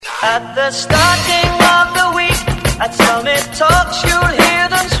At the starting of the week, at Summit Talks, you'll hear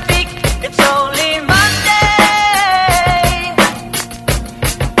them speak. It's only